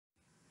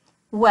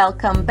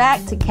Welcome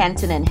back to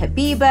Kenton and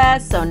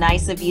Habiba. So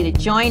nice of you to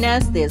join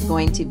us. There's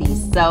going to be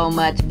so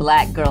much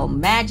Black girl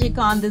magic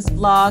on this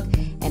vlog.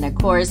 And of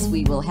course,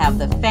 we will have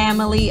the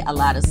family, a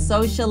lot of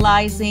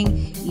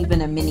socializing,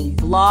 even a mini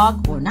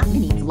vlog, or not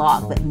mini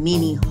vlog, but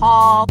mini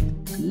haul.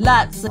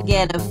 Lots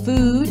again of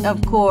food,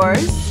 of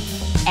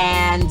course.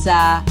 And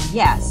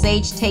yeah,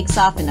 Sage takes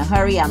off in a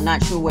hurry. I'm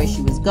not sure where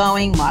she was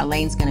going.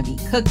 Marlene's gonna be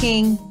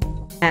cooking.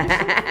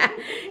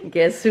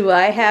 Guess who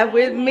I have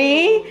with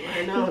me?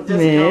 I know,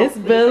 Miss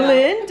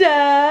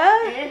Belinda.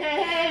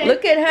 Hey.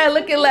 Look at her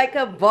looking like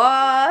a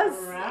boss.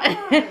 Right.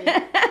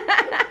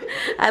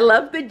 I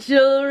love the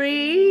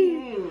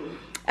jewelry.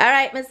 All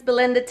right, Miss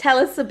Belinda, tell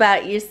us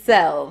about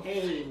yourself.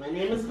 Hey, my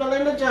name is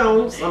Belinda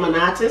Jones. I'm an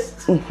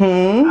artist.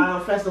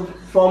 First and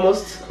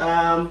foremost,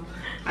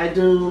 I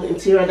do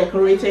interior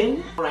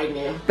decorating right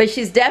now. But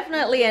she's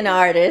definitely an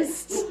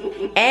artist,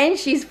 and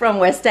she's from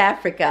West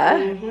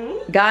Africa,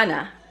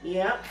 Ghana.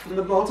 Yeah, from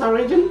the Volta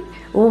region.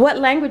 Well, what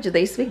language do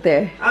they speak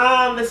there?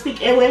 They speak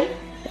Ewe.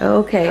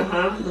 Okay.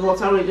 The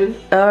Volta region.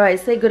 All right,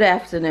 say good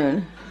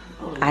afternoon.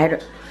 Oh, I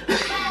don't.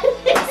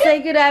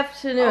 Say good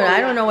afternoon. Oh, I yeah.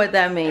 don't know what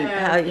that means.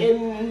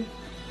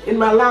 In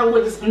my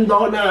language, it's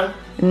Ndona.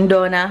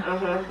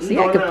 Ndona. See,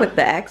 I could put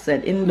the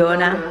accent.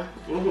 Ndona.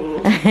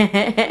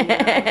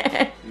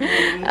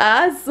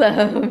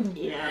 Awesome.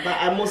 Yeah, but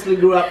I mostly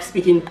grew up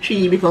speaking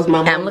Tree because my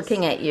mom. I'm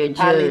looking at your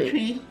jewelry.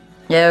 Tree.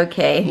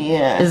 Okay.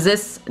 Yeah. Is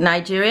this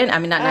Nigerian? I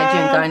mean, not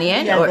Nigerian,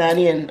 Ghanaian? Yeah, or?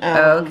 Ghanaian.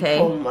 Okay.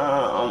 From,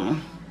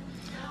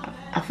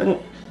 I think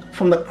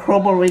from the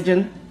Krobo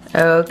region.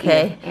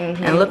 Okay.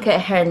 And look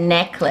at her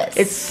necklace.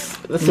 It's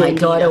the My same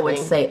daughter thing, would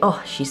say,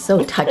 oh, she's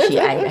so touchy.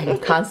 I'm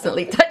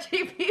constantly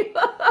touching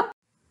people.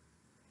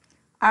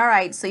 All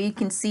right, so you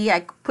can see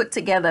I put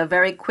together a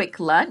very quick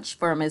lunch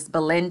for Miss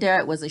Belinda.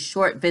 It was a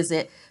short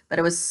visit, but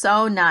it was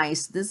so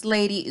nice. This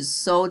lady is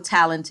so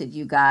talented,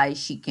 you guys.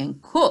 She can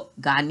cook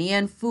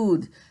Ghanaian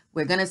food.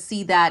 We're going to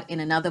see that in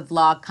another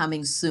vlog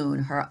coming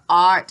soon. Her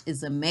art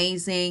is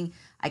amazing.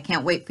 I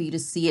can't wait for you to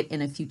see it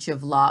in a future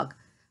vlog.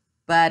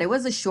 But it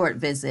was a short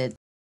visit.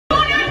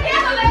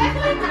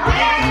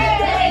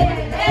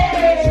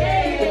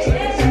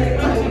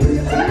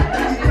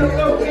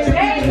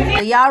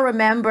 So y'all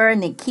remember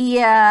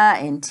Nikia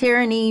and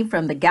Tyranny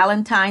from the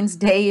Galentine's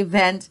Day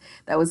event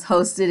that was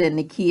hosted in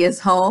Nikia's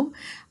home?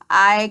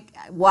 I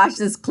watched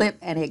this clip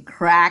and it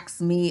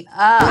cracks me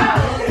up.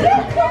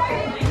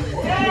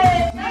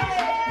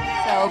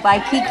 So by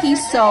Kiki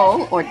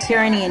Soul, or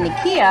Tyranny and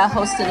Nikia,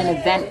 hosted an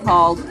event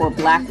called For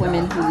Black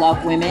Women Who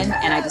Love Women,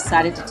 and I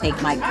decided to take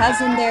my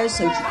cousin there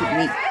so she could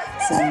meet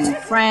some new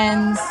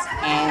friends,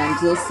 and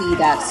you'll see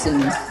that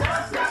soon.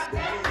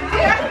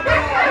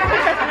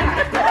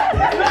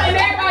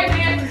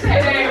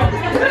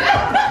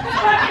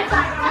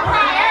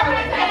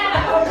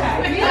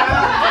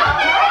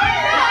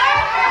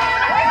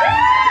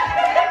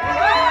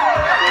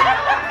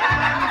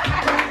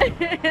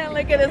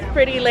 Look at this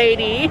pretty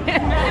lady.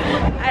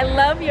 I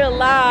love your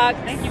locks.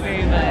 Thank you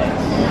very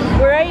much.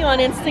 Where are you on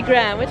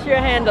Instagram? What's your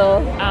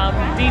handle?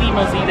 Dee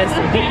Mozee. That's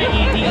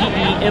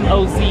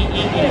DeeDeeMozee.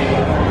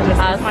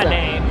 That's my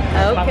name.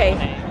 That's my Okay. full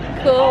name.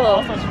 Cool.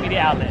 All social media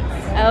outlets.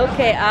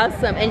 Okay,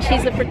 awesome. And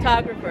she's a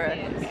photographer.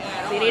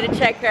 So you need to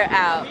check her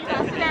out.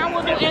 Now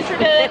we'll do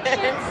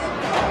introductions.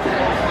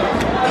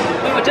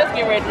 We were just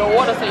getting ready to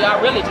order, so y'all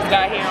really just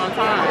got here on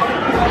time.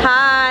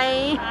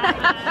 Hi.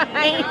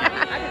 Hi.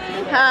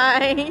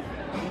 Hi.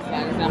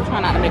 I'm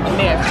trying not to make a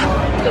mess.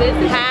 So this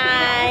is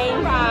Hi.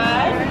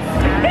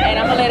 and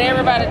I'm gonna let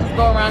everybody just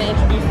go around and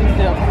introduce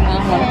themselves.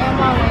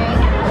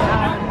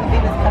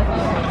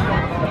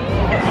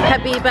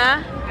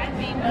 Habiba.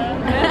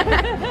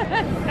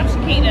 I'm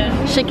Shakita.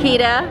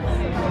 Shakita.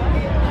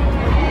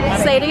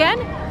 Say it again.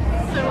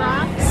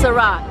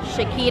 Sarah.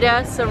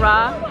 Shakita,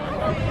 Sarah.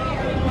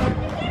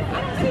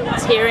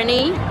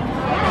 Tyranny.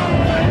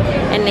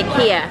 And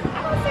Nikia.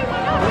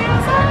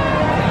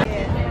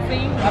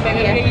 See? I mean,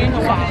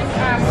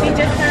 she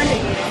just turned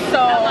it.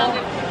 So,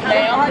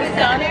 now it's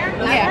done.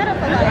 Yeah.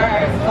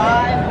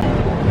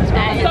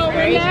 So,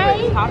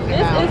 Renee,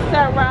 this is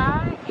Sarah.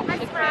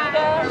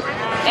 Shakita.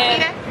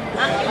 And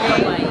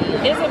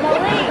is it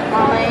Maureen?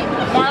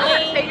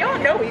 Marlene. Hey, y'all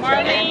know each other.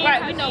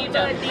 Right, we know each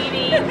other.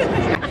 Dee.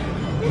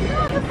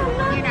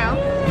 You know.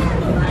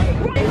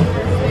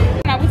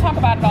 Now, we talk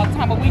about it all the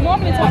time, but we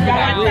normally talk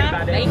about it.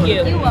 Thank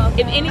you.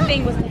 If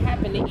anything was to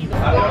happen to either.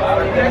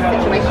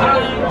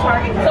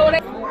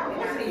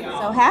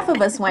 So half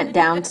of us went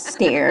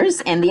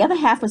downstairs and the other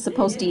half was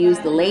supposed to use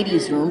the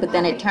ladies' room, but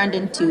then it turned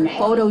into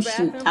photo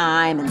shoot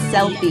time and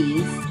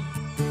selfies.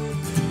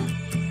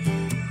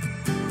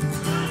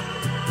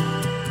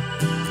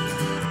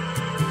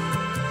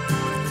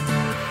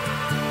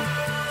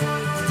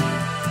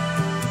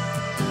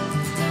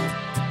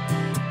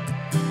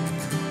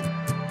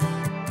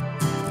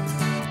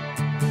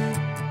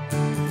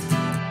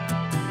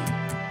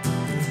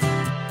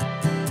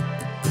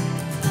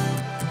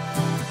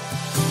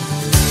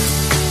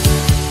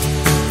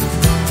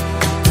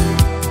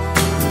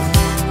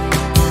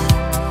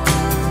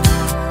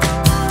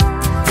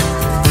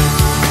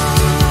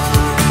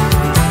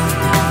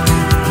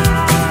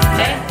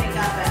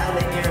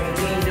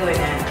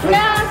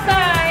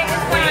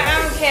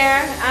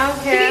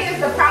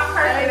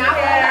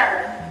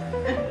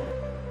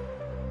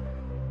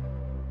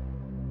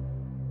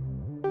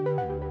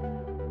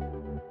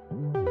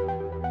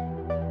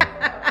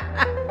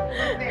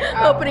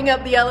 Opening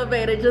up the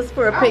elevator just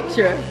for a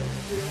picture.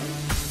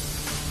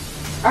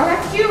 Oh,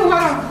 that's cute. Hold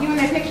on. You in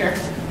that picture?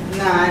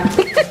 Nah.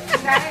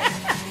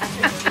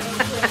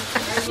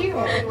 That's cute.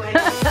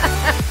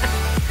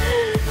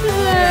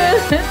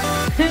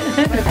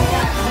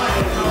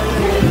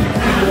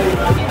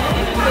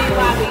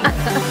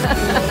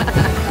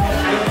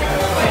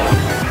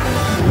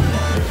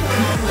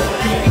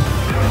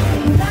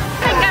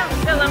 I got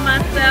feeling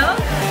myself.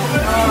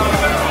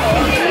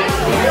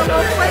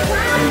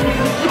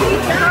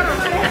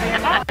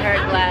 Her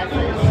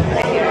glasses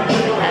right here.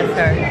 That's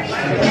her.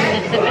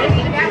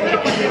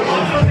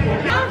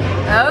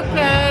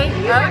 Okay.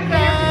 I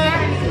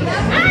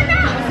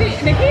know. See,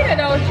 Nikita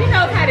though, she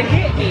knows how to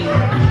get me.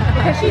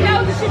 Because she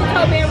knows that she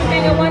told me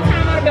everything at one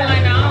time. I'd be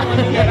like, no, I don't want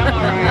to do that. I'm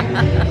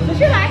alright. So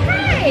she's like,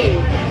 hey, you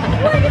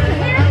want to get your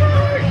hair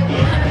colored?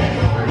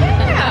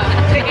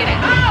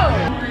 Yeah.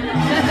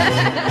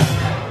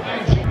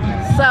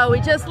 Oh. So we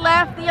just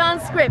left the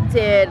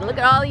unscripted. Look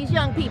at all these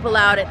young people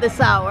out at this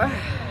hour.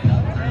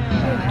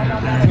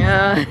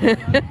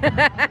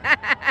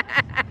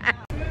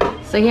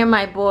 So here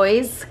my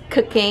boys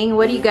cooking.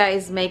 What are you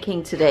guys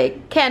making today?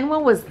 Ken,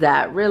 what was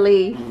that?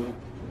 Really?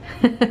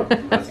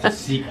 That's the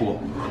sequel.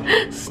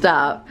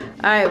 Stop.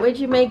 All right, what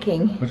you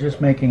making? We're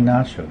just making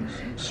nachos.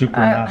 Super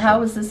nachos. How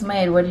was this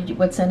made?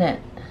 What's in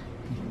it?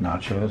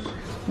 Nachos.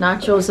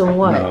 Nachos and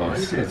what? No,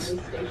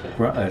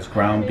 it's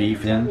ground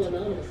beef in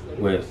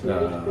with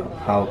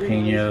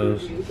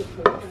jalapenos,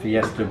 a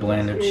fiesta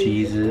blend of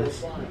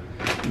cheeses,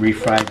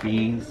 refried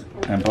beans,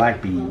 and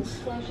black beans.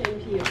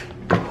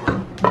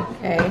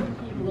 Okay.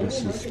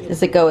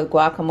 Does it go with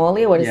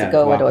guacamole, or does it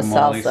go with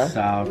salsa?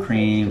 Sour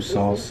cream,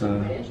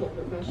 salsa.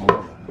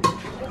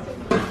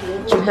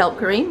 Did you help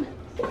Kareem?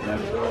 Yeah.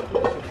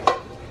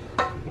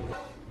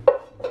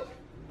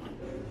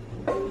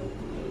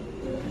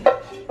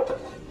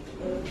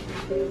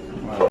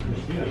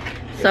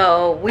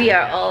 So we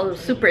are all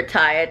super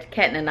tired,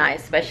 Kenton and I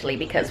especially,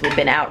 because we've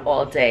been out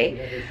all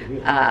day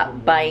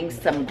buying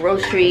some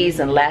groceries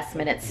and last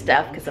minute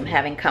stuff because I'm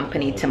having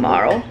company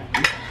tomorrow.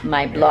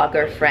 My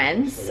blogger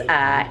friends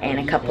and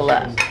a couple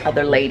of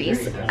other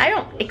ladies. I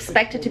don't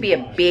expect it to be a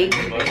big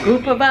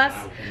group of us,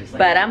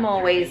 but I'm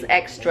always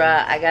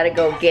extra. I gotta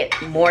go get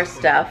more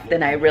stuff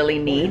than I really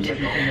need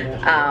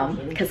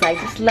because I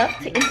just love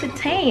to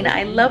entertain.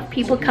 I love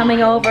people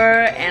coming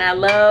over, and I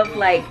love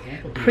like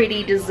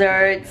pretty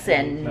desserts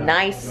and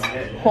nice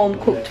home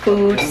cooked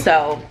food.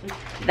 So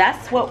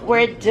that's what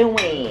we're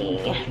doing.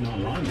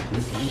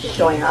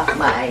 Showing off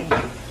my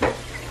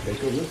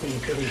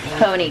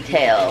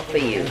ponytail for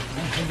you.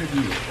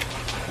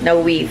 No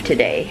weave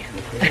today.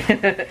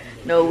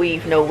 No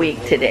weave, no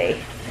wig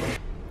today.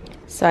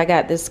 So I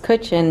got this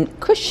cushion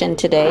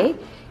today.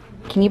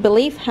 Can you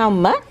believe how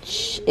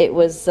much? It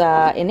was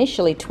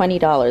initially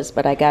 $20,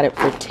 but I got it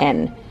for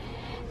 $10.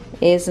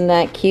 Isn't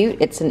that cute?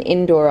 It's an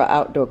indoor or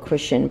outdoor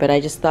cushion, but I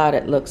just thought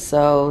it looked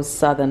so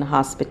Southern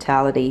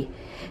hospitality.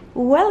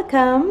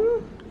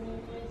 Welcome.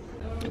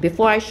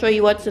 Before I show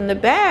you what's in the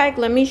bag,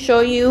 let me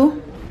show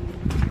you.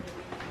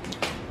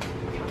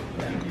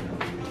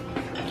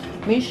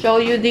 Let me show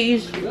you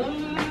these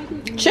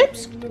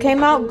chips.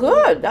 Came out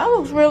good. That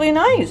looks really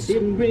nice.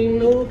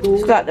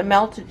 It's got the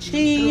melted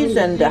cheese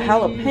and the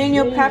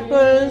jalapeno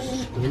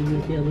peppers.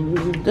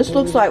 This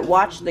looks like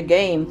watch the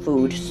game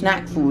food,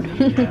 snack food.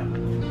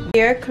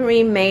 Here,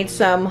 Kareem made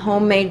some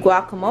homemade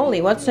guacamole.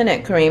 What's in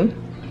it, Kareem?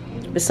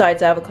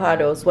 Besides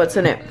avocados, what's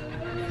in it?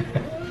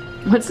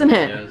 What's in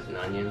it? Tomatoes and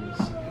onions.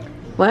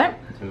 What?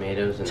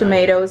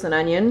 Tomatoes and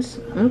onions.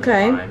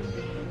 Okay. Lime.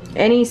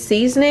 Any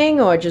seasoning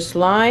or just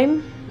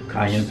lime?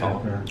 Cayenne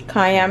pepper.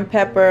 Cayenne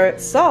pepper.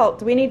 Salt.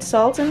 Do we need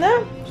salt in there?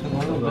 A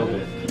little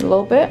bit. A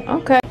little bit?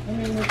 Okay.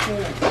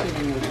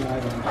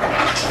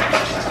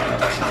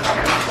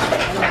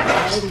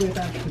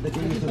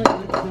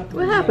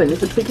 What happened?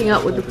 Is it picking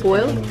up with the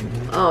foil?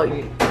 Oh,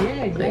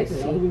 yeah,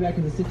 exactly. All the way back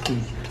in the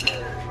 60s.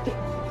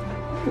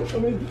 I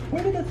mean,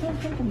 where did that song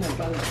come from? That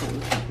well,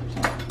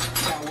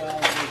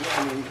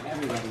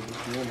 everybody was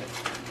doing it.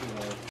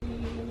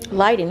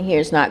 light in here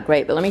is not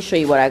great, but let me show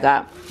you what I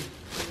got.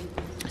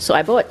 So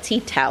I bought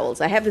tea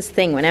towels. I have this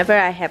thing, whenever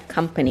I have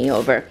company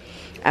over,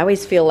 I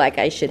always feel like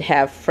I should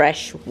have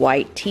fresh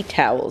white tea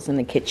towels in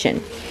the kitchen.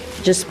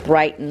 It just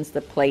brightens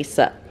the place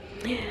up.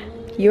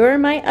 You're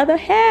my other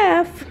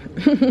half.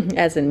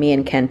 As in me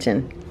and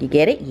Kenton. You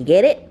get it? You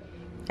get it?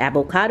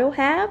 Avocado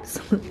halves?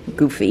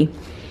 Goofy.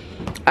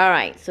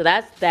 Alright, so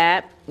that's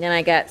that. Then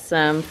I got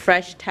some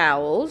fresh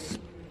towels.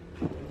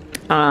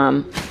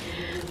 I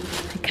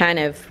kind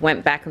of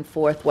went back and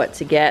forth what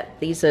to get.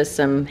 These are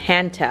some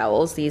hand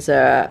towels. These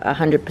are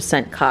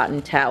 100%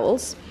 cotton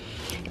towels.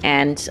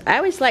 And I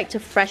always like to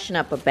freshen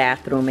up a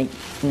bathroom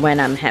when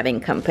I'm having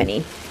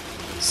company.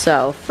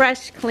 So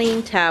fresh,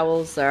 clean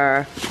towels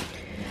are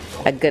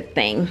a good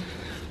thing.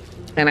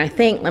 And I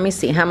think, let me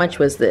see, how much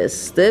was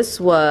this? This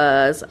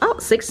was, oh,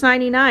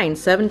 $6.99,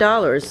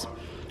 $7.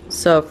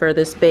 So for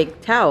this big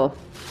towel.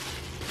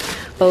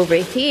 Over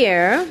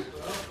here,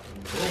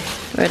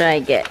 what did I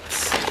get?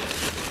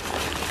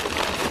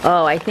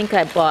 Oh, I think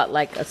I bought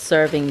like a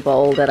serving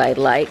bowl that I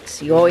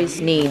liked. You always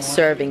need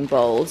serving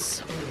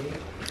bowls.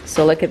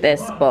 So look at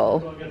this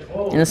bowl.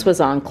 And this was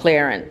on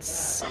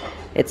clearance.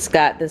 It's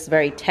got this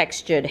very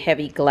textured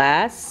heavy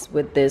glass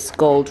with this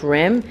gold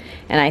rim.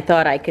 And I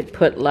thought I could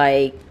put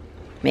like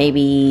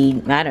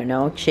maybe, I don't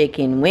know,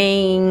 chicken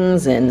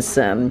wings and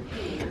some,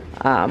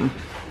 I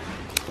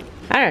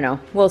don't know,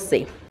 we'll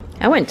see.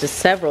 I went to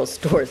several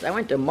stores. I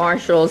went to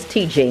Marshall's,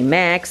 TJ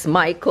Maxx,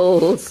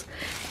 Michael's,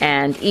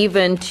 and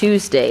even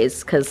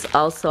Tuesdays, because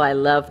also I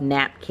love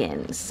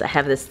napkins. I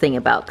have this thing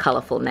about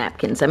colorful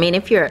napkins. I mean,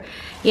 if you're,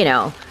 you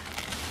know,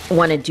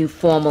 want to do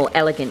formal,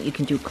 elegant, you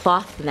can do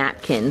cloth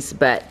napkins,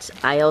 but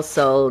I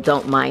also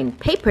don't mind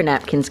paper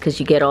napkins because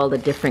you get all the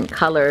different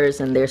colors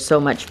and they're so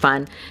much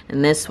fun.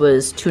 And this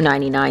was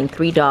 $2.99,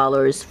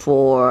 $3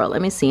 for,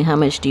 let me see, how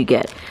much do you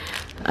get?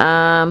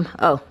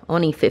 Oh,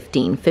 only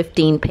 15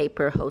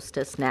 paper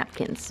hostess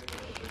napkins.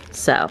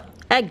 So,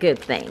 a good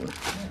thing.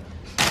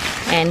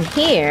 And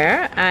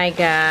here I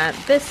got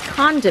this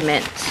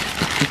condiment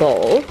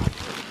bowl,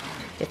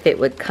 if it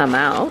would come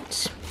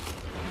out.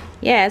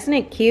 Yeah, isn't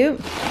it cute?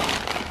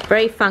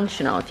 Very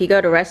functional. If you go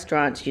to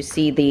restaurants, you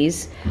see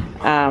these.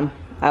 I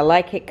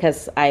like it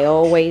because I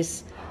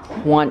always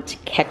want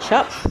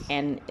ketchup,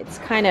 and it's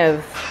kind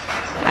of,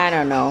 I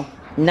don't know,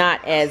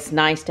 not as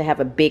nice to have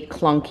a big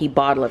clunky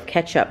bottle of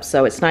ketchup.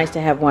 So it's nice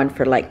to have one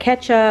for like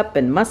ketchup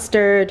and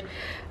mustard,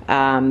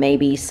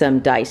 maybe some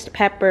diced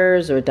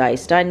peppers or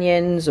diced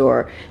onions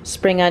or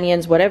spring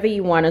onions, whatever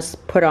you want to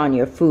put on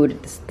your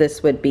food.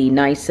 This would be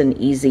nice and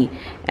easy.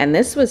 And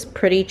this was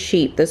pretty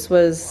cheap. This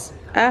was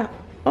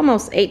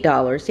almost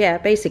 $8. Yeah,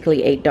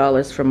 basically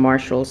 $8 from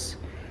Marshall's.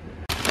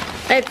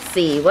 Let's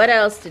see, what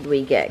else did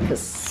we get?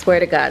 Because swear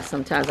to God,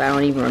 sometimes I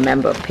don't even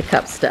remember pick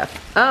up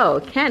stuff.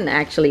 Oh, Ken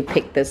actually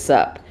picked this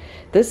up.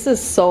 This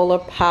is solar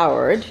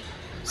powered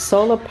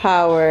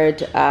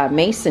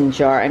mason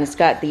jar, and it's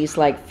got these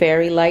like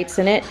fairy lights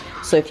in it.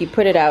 So if you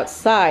put it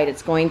outside,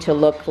 it's going to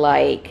look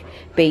like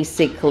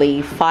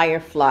basically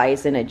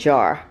fireflies in a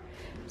jar.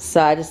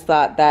 So I just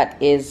thought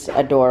that is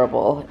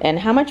adorable. And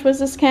how much was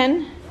this,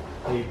 Ken?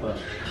 $8.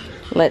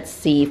 Let's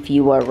see if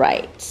you were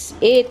right.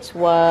 It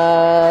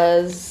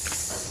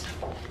was,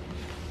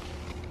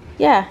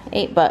 yeah,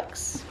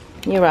 $8.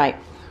 You're right.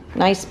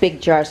 Nice big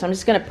jar. So I'm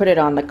just gonna put it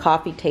on the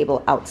coffee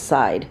table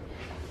outside.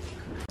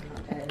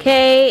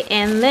 Okay,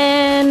 and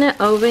then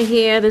over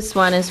here, this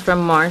one is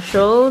from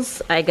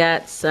Marshall's. I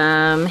got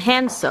some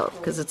hand soap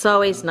because it's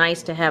always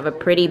nice to have a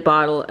pretty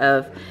bottle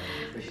of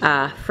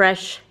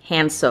fresh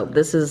hand soap.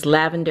 This is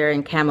lavender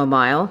and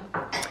chamomile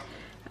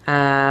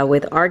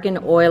with argan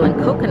oil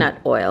and coconut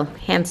oil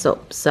hand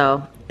soap.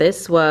 So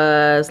this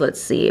was,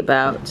 let's see,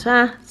 about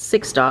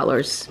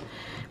 $6,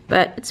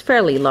 but it's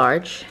fairly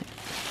large.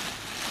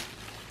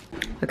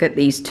 Look at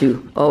these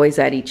two, always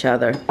at each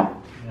other.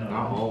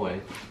 Not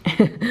always.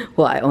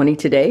 Why, only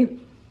today?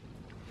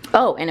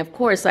 Oh, and of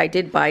course I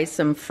did buy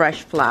some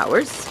fresh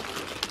flowers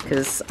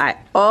because I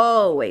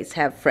always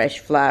have fresh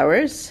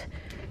flowers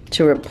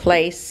to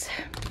replace.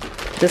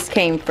 This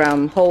came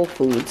from Whole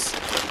Foods.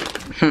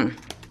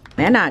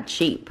 They're not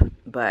cheap,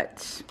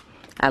 but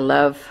I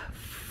love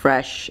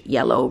fresh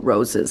yellow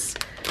roses,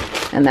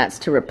 and that's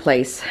to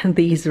replace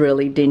these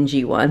really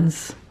dingy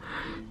ones.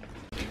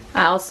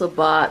 I also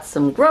bought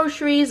some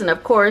groceries, and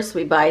of course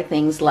we buy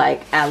things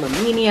like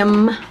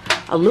aluminum,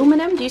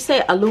 do you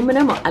say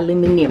aluminum or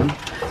aluminum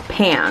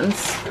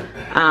pans.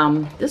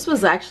 This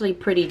was actually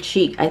pretty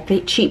cheap. I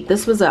think cheap.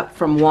 This was up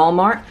from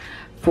Walmart.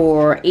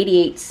 For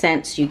 88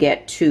 cents you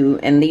get 2,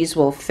 and these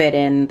will fit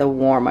in the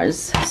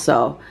warmers.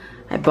 So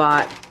I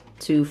bought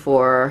 2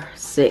 for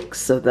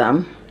 $6 of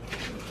them.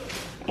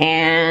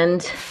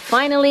 And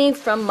finally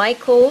from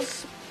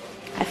Michael's,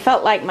 I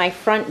felt like my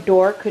front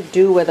door could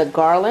do with a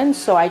garland,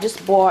 so I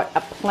just bought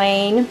a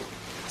plain,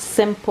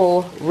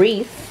 simple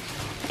wreath,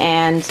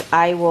 and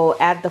I will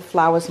add the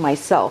flowers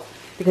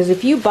myself. Because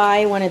if you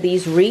buy one of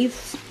these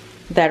wreaths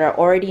that are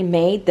already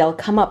made, they'll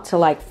come up to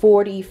like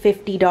 $40,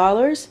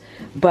 $50.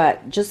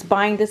 But just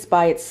buying this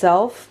by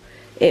itself,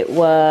 it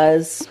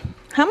was,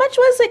 how much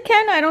was it,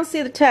 Ken? I don't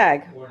see the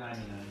tag. $4.99.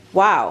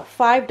 Wow,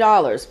 $5,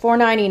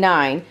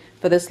 $4.99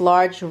 for this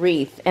large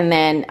wreath. And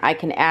then I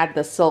can add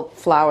the silk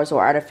flowers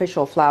or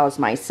artificial flowers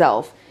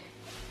myself.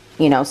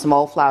 You know, some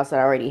old flowers that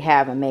I already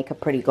have, and make a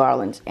pretty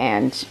garland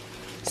and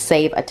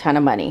save a ton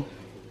of money.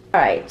 All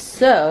right,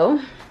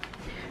 so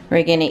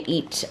we're gonna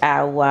eat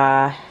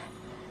our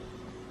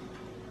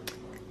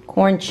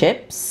corn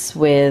chips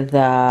with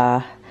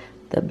the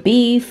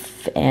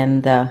beef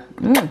and the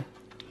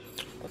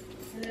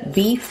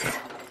beef.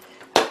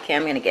 Okay,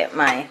 I'm gonna get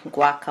my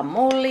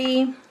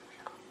guacamole.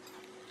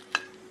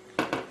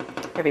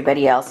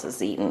 Everybody else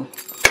is eating.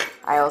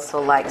 I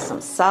also like some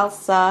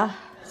salsa,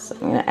 so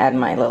I'm gonna add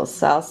my little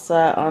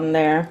salsa on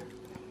there.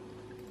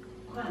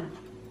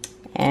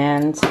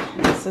 And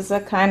this is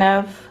a kind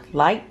of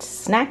light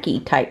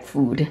snacky type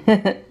food.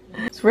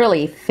 It's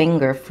really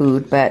finger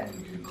food, but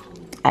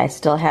I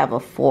still have a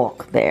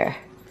fork there.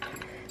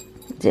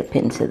 Dip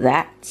into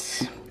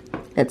that.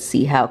 Let's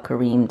see how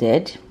Kareem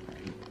did.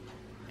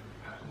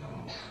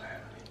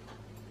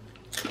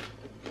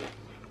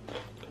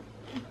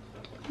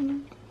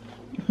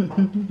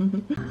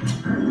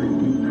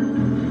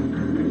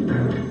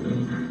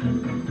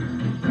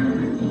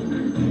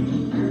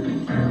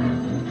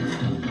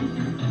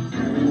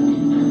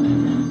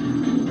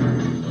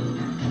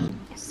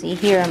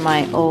 here are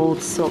my old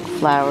silk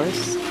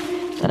flowers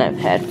that I've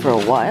had for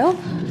a while.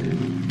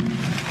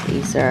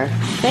 These are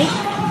fake.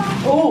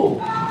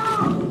 Oh!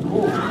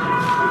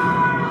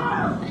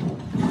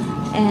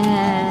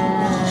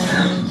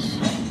 And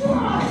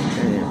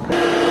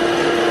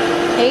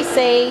hey,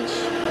 Sage.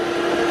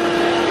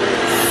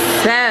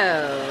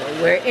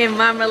 So we're in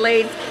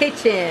Marmalade's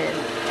kitchen,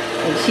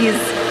 and she's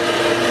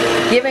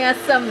giving us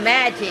some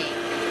magic.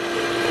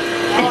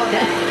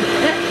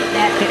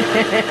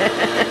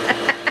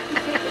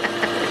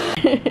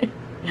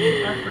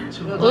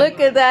 Look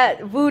at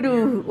that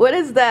voodoo. What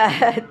is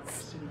that?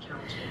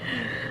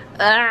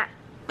 Let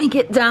me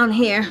get down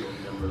here.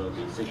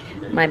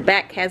 My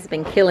back has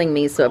been killing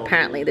me, so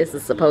apparently this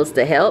is supposed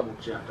to help.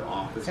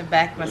 It's a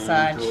back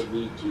massage.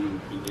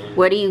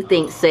 What do you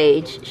think,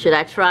 Sage? Should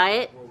I try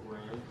it?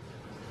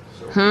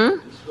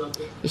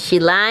 Is she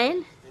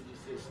lying?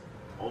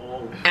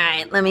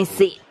 Alright, let me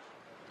see.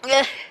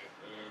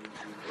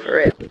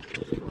 Rip.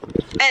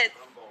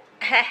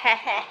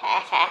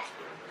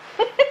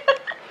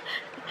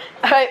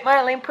 Alright,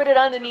 Marlene, put it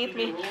underneath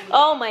me.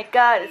 Oh my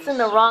god, it's in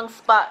the wrong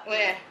spot.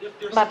 Where?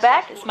 My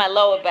back? It's my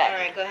lower back.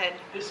 Alright, go ahead.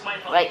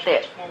 Right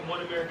there.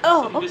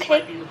 Oh,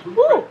 okay.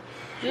 Woo!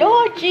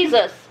 Lord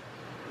Jesus.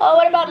 Oh,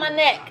 what about my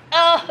neck?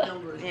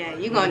 Oh. Yeah,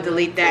 you're gonna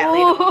delete that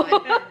later on. You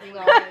gonna delete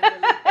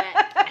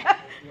that.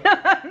 No,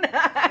 I'm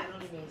not.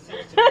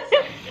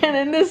 And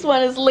then this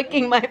one is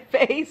licking my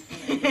face.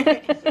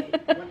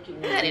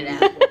 Cut it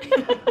out.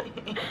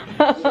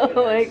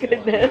 Oh my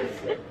goodness.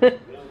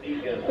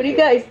 What are you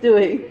guys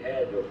doing?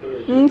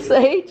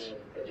 Sage?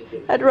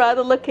 I'd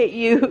rather look at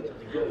you.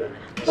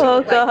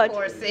 Oh God.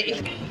 Poor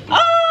Sage.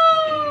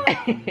 Oh!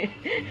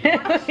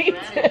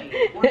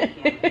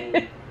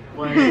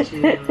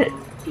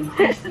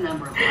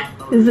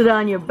 Is it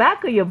on your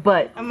back or your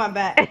butt? On my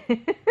back.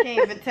 Can't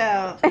even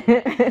tell.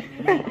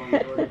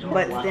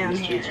 Butt's down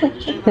here.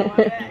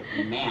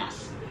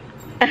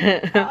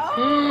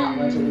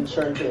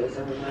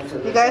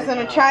 You guys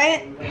wanna try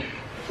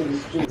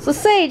it? So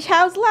Sage,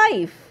 how's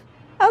life?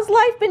 How's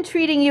life been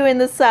treating you in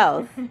the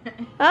South?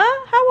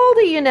 Huh? How old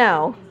are you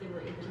now?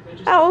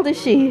 How old is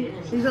she?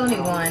 She's only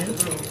 1.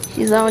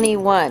 She's only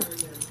 1.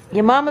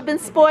 Your mama been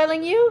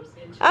spoiling you?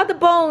 How are the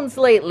bones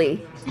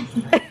lately?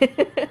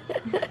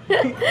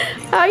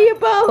 How are your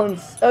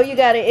bones? Oh, you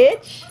got an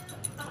itch?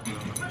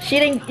 She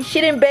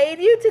didn't bathe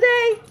you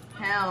today?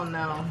 Hell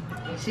no.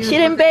 She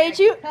didn't bathe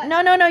you?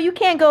 No, no, no, you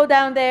can't go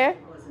down there.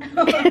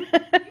 You need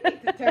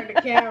to turn the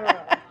camera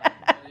off.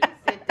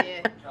 Sit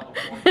there.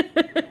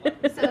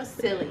 So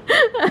silly.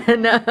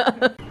 No.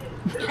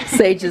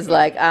 Sage is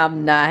like,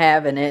 I'm not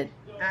having it.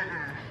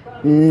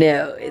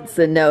 No, it's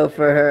a no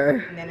for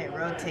her. And then it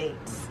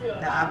rotates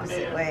the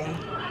opposite way.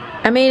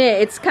 I mean,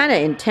 it's kind of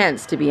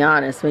intense, to be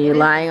honest, when you're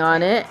lying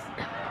on it.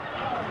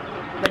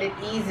 But it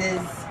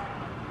eases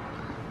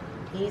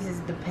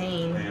the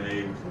pain.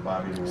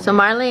 So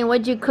Marlene,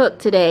 what'd you cook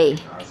today?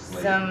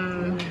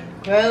 Some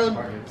grilled.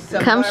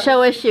 Come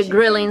show us your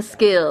grilling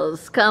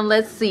skills. Come,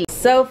 let's see.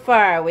 So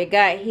far, we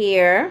got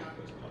here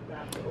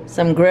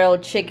some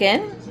grilled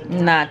chicken.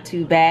 Not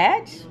too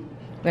bad.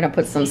 We're gonna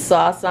put some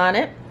sauce on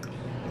it.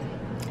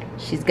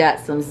 She's got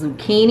some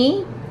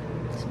zucchini.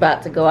 It's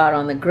about to go out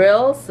on the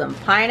grill. Some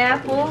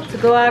pineapple to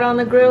go out on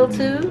the grill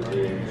too.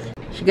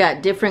 She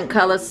got different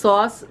color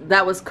sauce.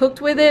 That was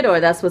cooked with it, or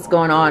that's what's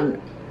going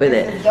on with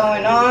it? This is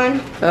going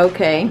on.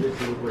 Okay.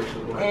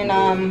 And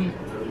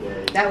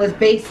that was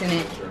basting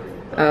it.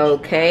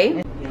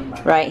 Okay.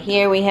 Right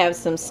here we have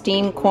some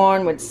steamed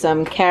corn with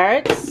some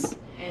carrots.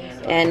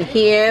 And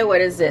here, what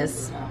is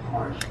this?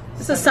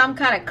 This is some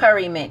kind of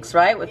curry mix,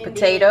 right? With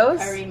potatoes.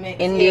 Curry mix,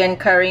 Indian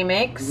curry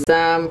mix.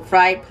 Some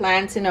fried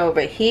plantain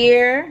over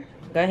here.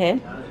 Go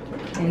ahead.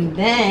 And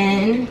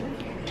then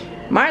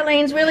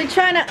Marlene's really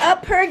trying to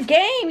up her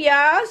game,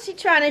 y'all. She's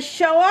trying to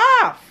show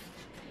off.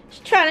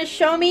 She's trying to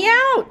show me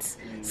out.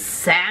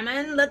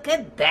 Salmon, look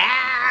at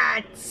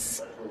that.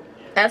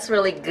 That's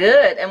really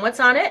good. And what's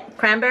on it?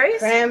 Cranberries?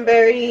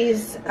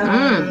 Cranberries,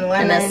 lemons.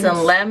 And then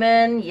some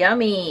lemon.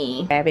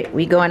 Yummy. Rabbit,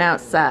 we going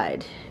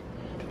outside.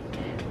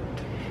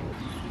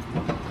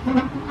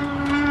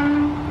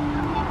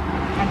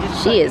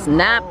 She is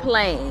not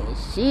playing.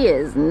 She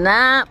is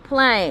not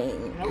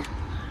playing. Nope.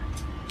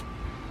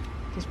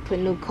 Just put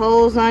new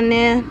coals on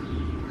there.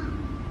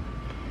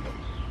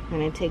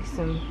 And I take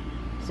some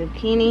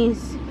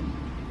zucchinis.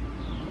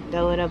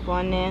 Throw it up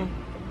on there.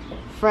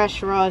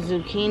 Fresh raw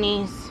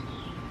zucchinis.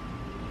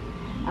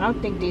 I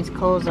don't think these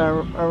coals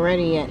are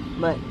ready yet,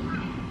 but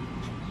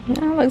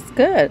yeah, looks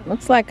good.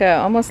 Looks like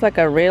almost like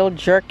a real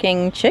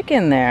jerking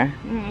chicken there.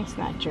 it's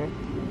not jerk.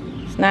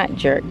 It's not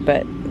jerk,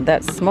 but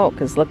that smoke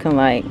is looking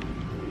like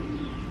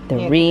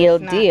the real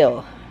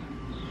deal.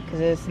 Because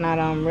it's not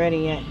ready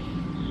yet.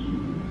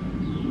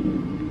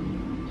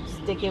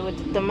 Stick it with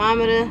the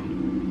thermometer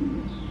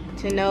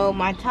to know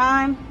my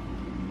time.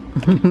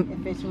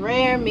 If it's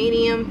rare,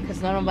 medium,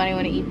 because nobody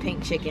want to eat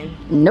pink chicken.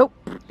 Nope.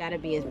 Gotta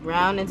be as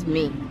brown as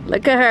me.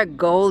 Look at her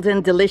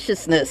golden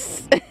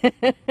deliciousness.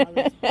 All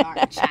this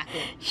dark chocolate.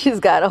 She's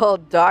got all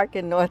dark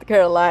in North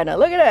Carolina.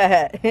 Look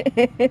at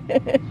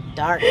that.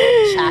 Dark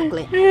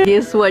chocolate.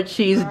 Guess what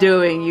she's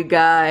doing, you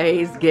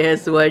guys?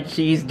 Guess what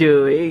she's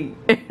doing?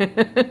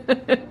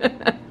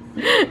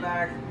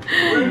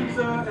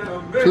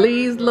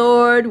 Please,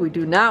 Lord, we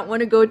do not want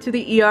to go to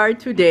the ER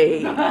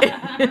today.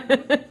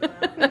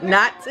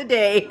 Not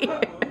today.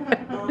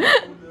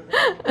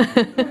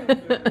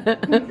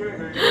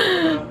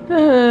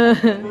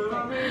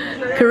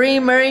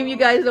 Kareem, Miriam, you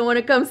guys don't want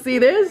to come see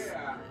this?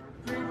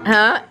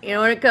 Huh? You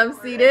don't want to come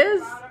see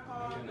this?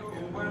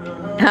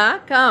 Huh?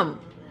 Come.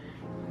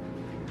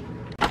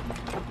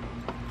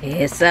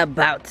 It's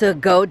about to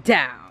go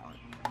down.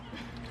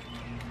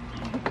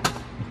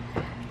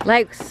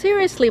 Like,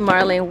 seriously,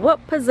 Marlene,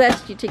 what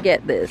possessed you to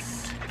get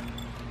this?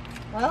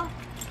 Well,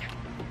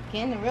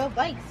 getting a real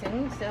bike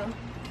soon, so.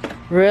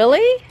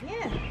 Really?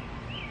 Yeah.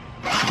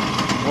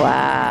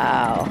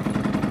 Wow.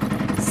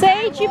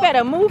 Sage, you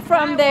better move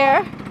from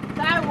there.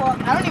 Sidewalk.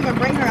 I don't even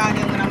bring her out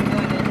here when I'm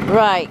doing this.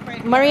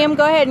 Right. Mariam,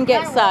 go ahead and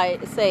get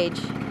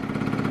Sage.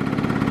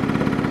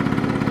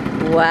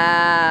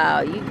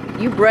 Wow.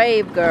 You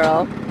brave,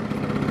 girl.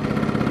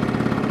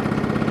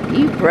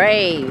 You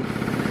brave.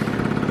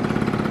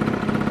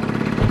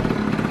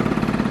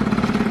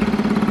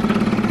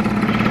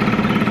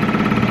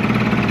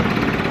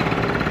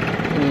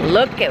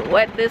 Look at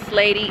what this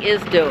lady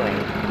is doing.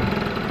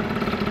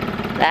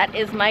 That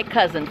is my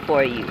cousin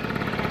for you.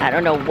 I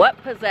don't know what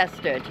possessed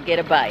her to get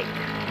a bike.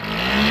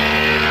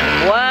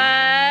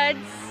 What?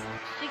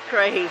 She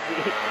crazy.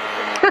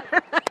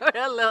 What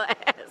a little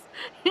ass.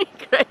 She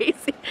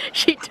crazy.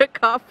 She took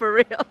off for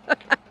real.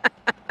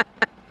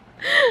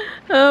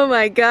 Oh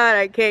my God,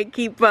 I can't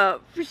keep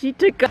up. She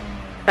took off.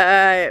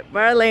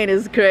 Marlene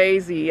is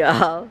crazy,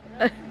 y'all.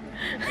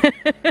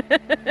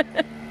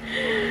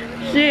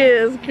 She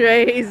is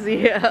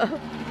crazy, y'all.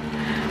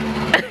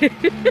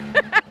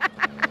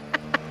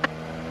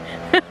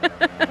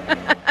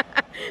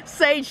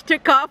 Sage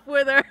took off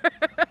with her.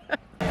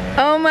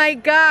 Oh my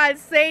God,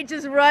 Sage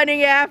is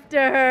running after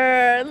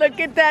her. Look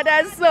at that,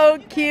 that's so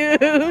cute.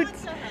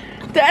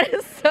 That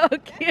is so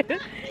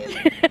cute.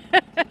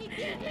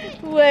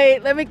 Wait,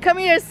 let me come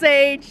here,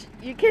 Sage.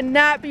 You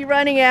cannot be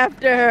running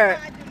after her.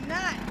 I do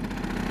not.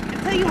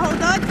 Until you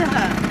hold on to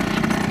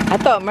her. I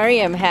thought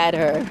Miriam had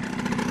her.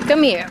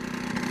 Come here.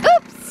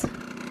 Oops.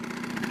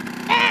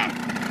 Ah.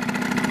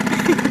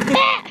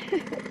 Ah.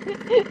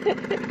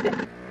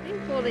 I'm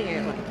holding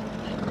her like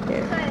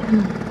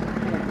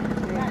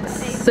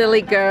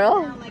silly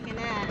girl. Like an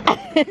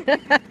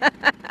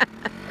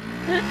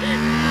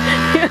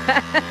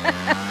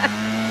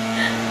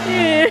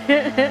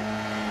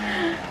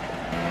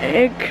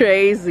You're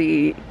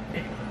crazy.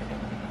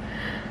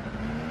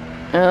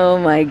 Oh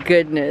my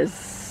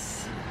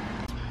goodness.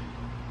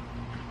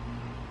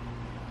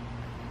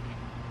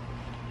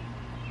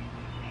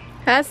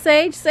 Huh,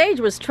 Sage? Sage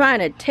was trying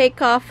to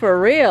take off for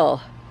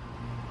real.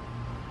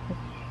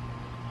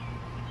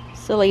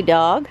 Silly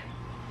dog.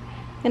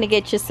 Gonna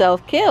get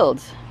yourself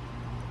killed.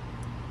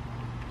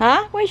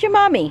 Huh? Where's your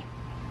mommy?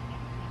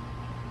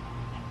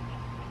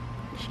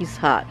 She's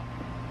hot.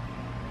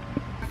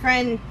 My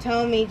friend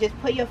told me just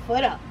put your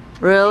foot up.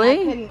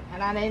 Really?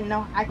 And I didn't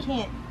know. I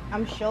can't.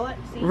 I'm short.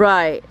 See?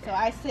 Right. So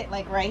I sit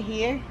like right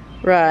here.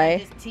 Right.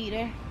 Just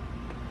teeter.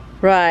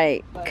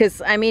 Right.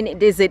 Because, I mean,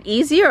 is it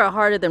easier or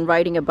harder than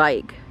riding a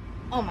bike?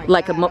 Oh my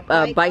like God.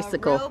 a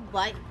bicycle. A real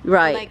bike.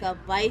 Right. Like a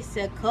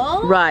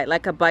bicycle? Right,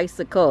 like a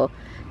bicycle.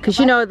 Because,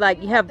 you know,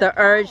 like you have the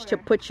urge to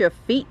put your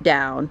feet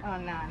down. Oh,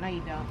 no,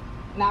 you don't.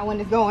 Not when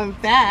it's going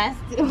fast.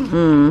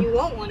 Mm. You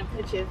won't want to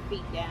put your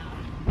feet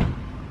down.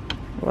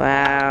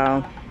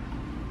 Wow.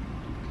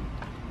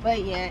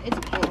 But yeah, it's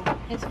cool.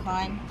 It's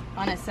fun.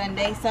 On a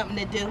Sunday, something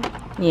to do.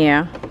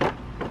 Yeah.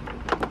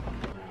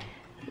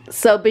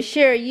 So,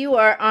 Bashir, you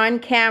are on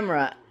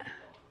camera.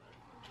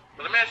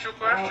 But let me ask you a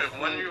question.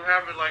 When you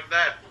have it like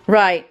that,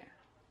 Right.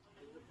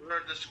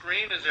 the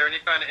screen, is there any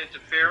kind of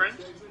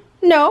interference?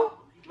 No,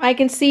 I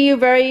can see you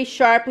very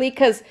sharply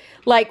because,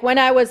 like, when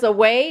I was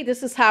away,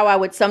 this is how I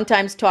would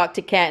sometimes talk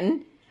to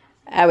Kenton.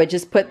 I would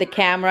just put the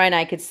camera and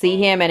I could see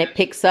him and it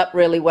picks up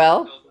really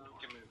well.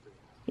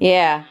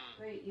 Yeah.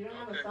 Wait, you don't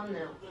have a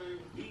thumbnail.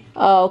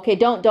 Oh, okay.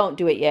 Don't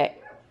do it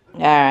yet.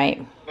 All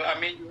right. But I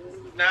mean,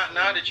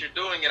 now that you're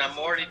doing it, I'm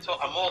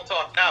all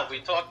talked out.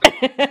 We talked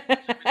about everything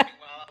while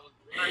I was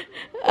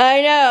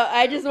I know.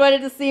 I just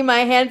wanted to see my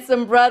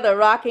handsome brother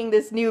rocking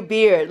this new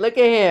beard. Look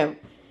at him.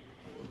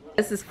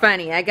 This is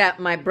funny. I got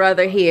my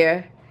brother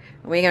here.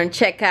 We're going to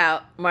check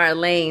out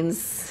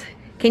Marlene's.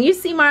 Can you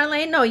see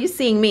Marlene? No, you're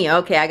seeing me.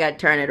 Okay, I got to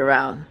turn it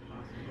around.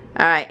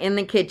 All right, in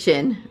the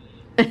kitchen.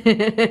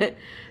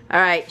 All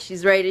right,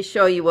 she's ready to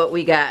show you what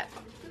we got.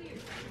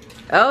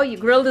 Oh, you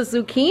grilled a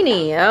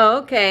zucchini. Oh,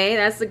 okay.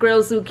 That's the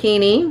grilled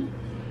zucchini.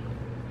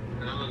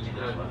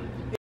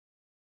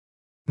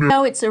 I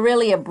know it's a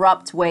really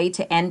abrupt way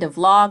to end a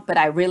vlog, but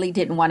I really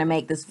didn't want to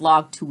make this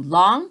vlog too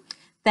long.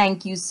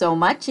 Thank you so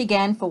much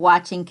again for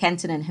watching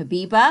Kenton and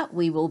Habiba.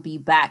 We will be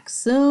back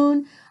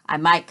soon. I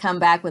might come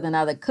back with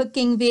another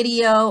cooking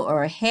video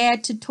or a hair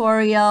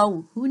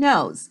tutorial. Who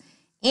knows?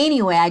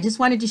 Anyway, I just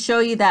wanted to show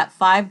you that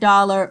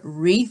 $5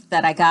 wreath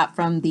that I got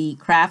from the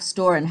craft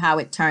store and how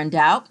it turned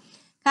out.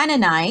 Kind of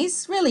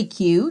nice, really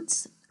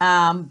cute.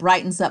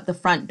 Brightens up the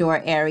front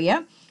door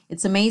area.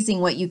 It's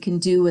amazing what you can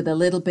do with a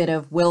little bit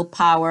of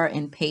willpower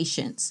and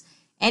patience.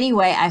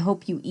 Anyway, I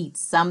hope you eat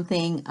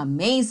something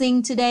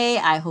amazing today.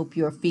 I hope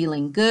you're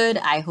feeling good.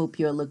 I hope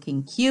you're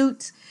looking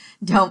cute.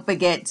 Don't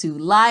forget to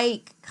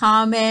like,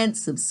 comment,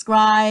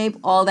 subscribe,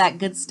 all that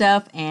good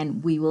stuff,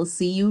 and we will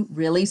see you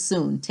really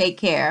soon. Take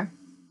care.